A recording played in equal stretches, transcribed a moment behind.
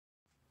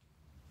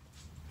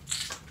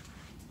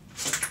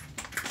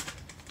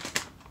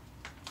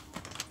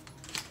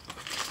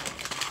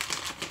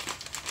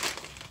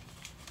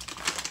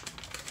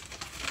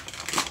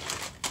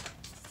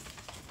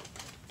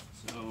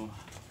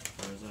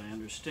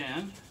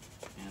understand,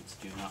 ants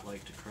do not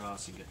like to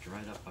cross and get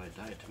dried up by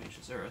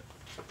diatomaceous earth.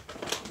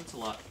 That's a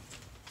lot.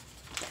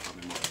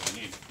 Probably more than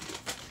we need.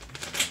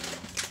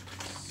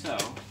 So,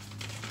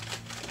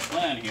 the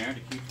plan here to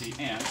keep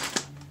the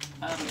ants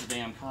out of the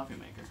damn coffee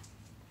maker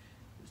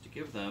is to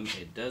give them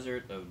a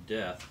desert of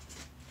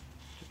death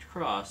to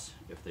cross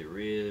if they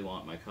really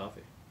want my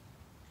coffee.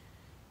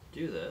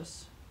 Do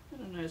this in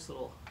a nice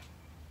little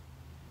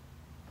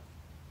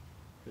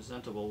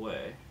presentable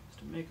way is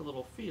to make a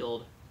little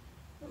field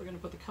that we're going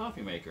to put the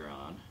coffee maker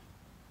on,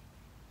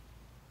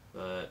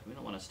 but we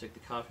don't want to stick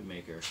the coffee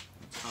maker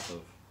on top of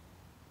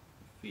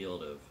a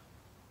field of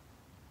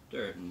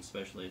dirt, and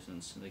especially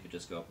since they could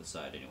just go up the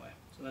side anyway,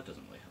 so that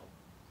doesn't really help.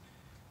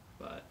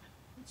 But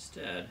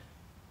instead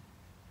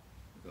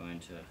we're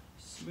going to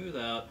smooth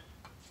out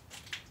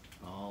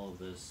all of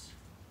this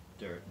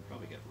dirt and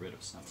probably get rid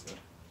of some of it.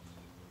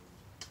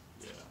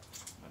 Yeah,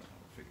 I don't know,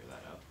 we'll figure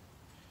that out.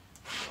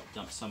 So I'll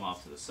dump some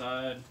off to the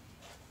side.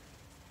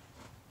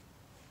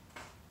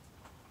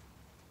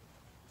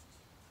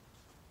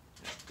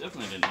 Yeah,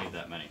 definitely didn't need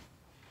that many.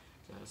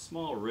 Got a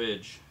small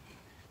ridge.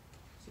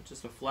 So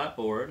just a flat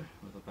board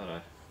with about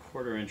a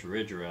 1/4 inch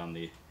ridge around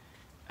the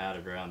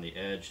added around the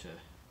edge to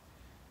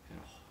kind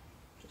of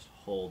just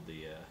hold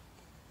the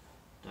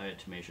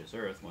diatomaceous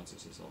earth once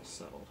this is all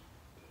settled.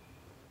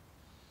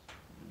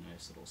 A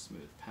nice little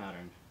smooth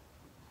pattern.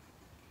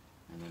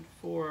 And then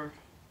 4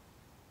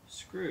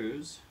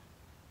 screws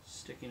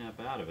sticking up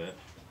out of it.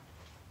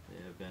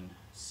 They have been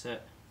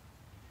set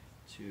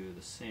to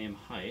the same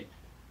height.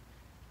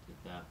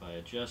 Did that by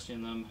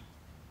adjusting them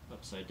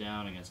upside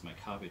down against my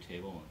coffee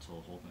table until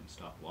the whole thing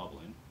stopped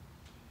wobbling.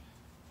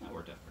 That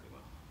worked out pretty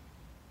well.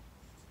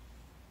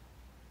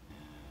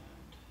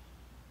 And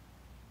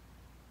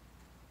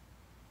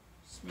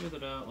smooth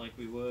it out like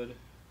we would,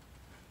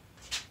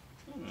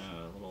 I don't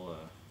know, a little,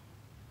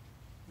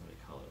 what do you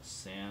call it, a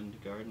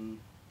sand garden?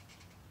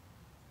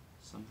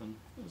 Something.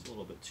 It was a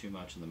little bit too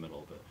much in the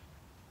middle, but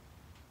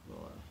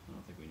well, I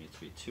don't think we need to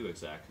be too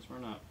exact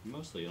because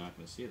mostly you're not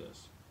going to see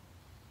this.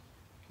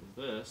 Because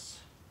this,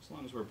 as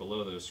long as we're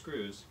below those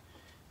screws,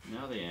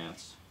 now the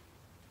ants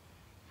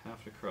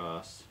have to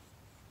cross.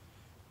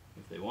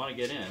 If they want to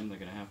get in, they're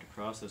going to have to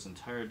cross this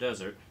entire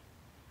desert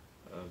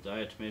of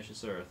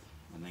diatomaceous earth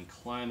and then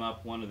climb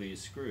up one of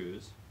these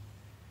screws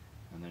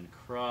and then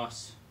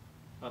cross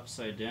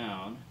upside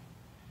down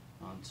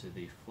onto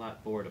the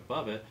flat board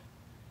above it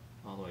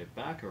all the way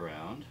back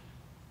around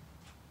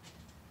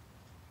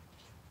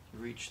to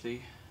reach the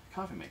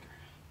coffee maker.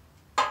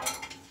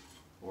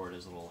 Board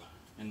is little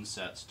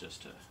insets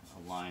just to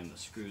align the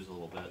screws a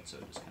little bit so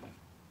it just kind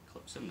of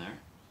clips in there.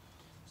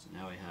 So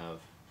now we have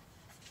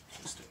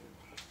just a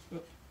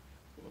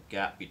little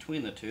gap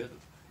between the two that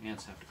the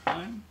ants have to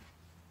climb.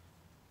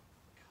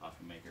 The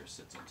coffee maker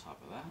sits on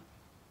top of that.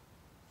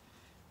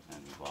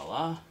 And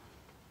voila!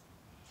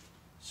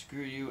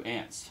 Screw you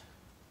ants.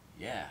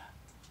 Yeah.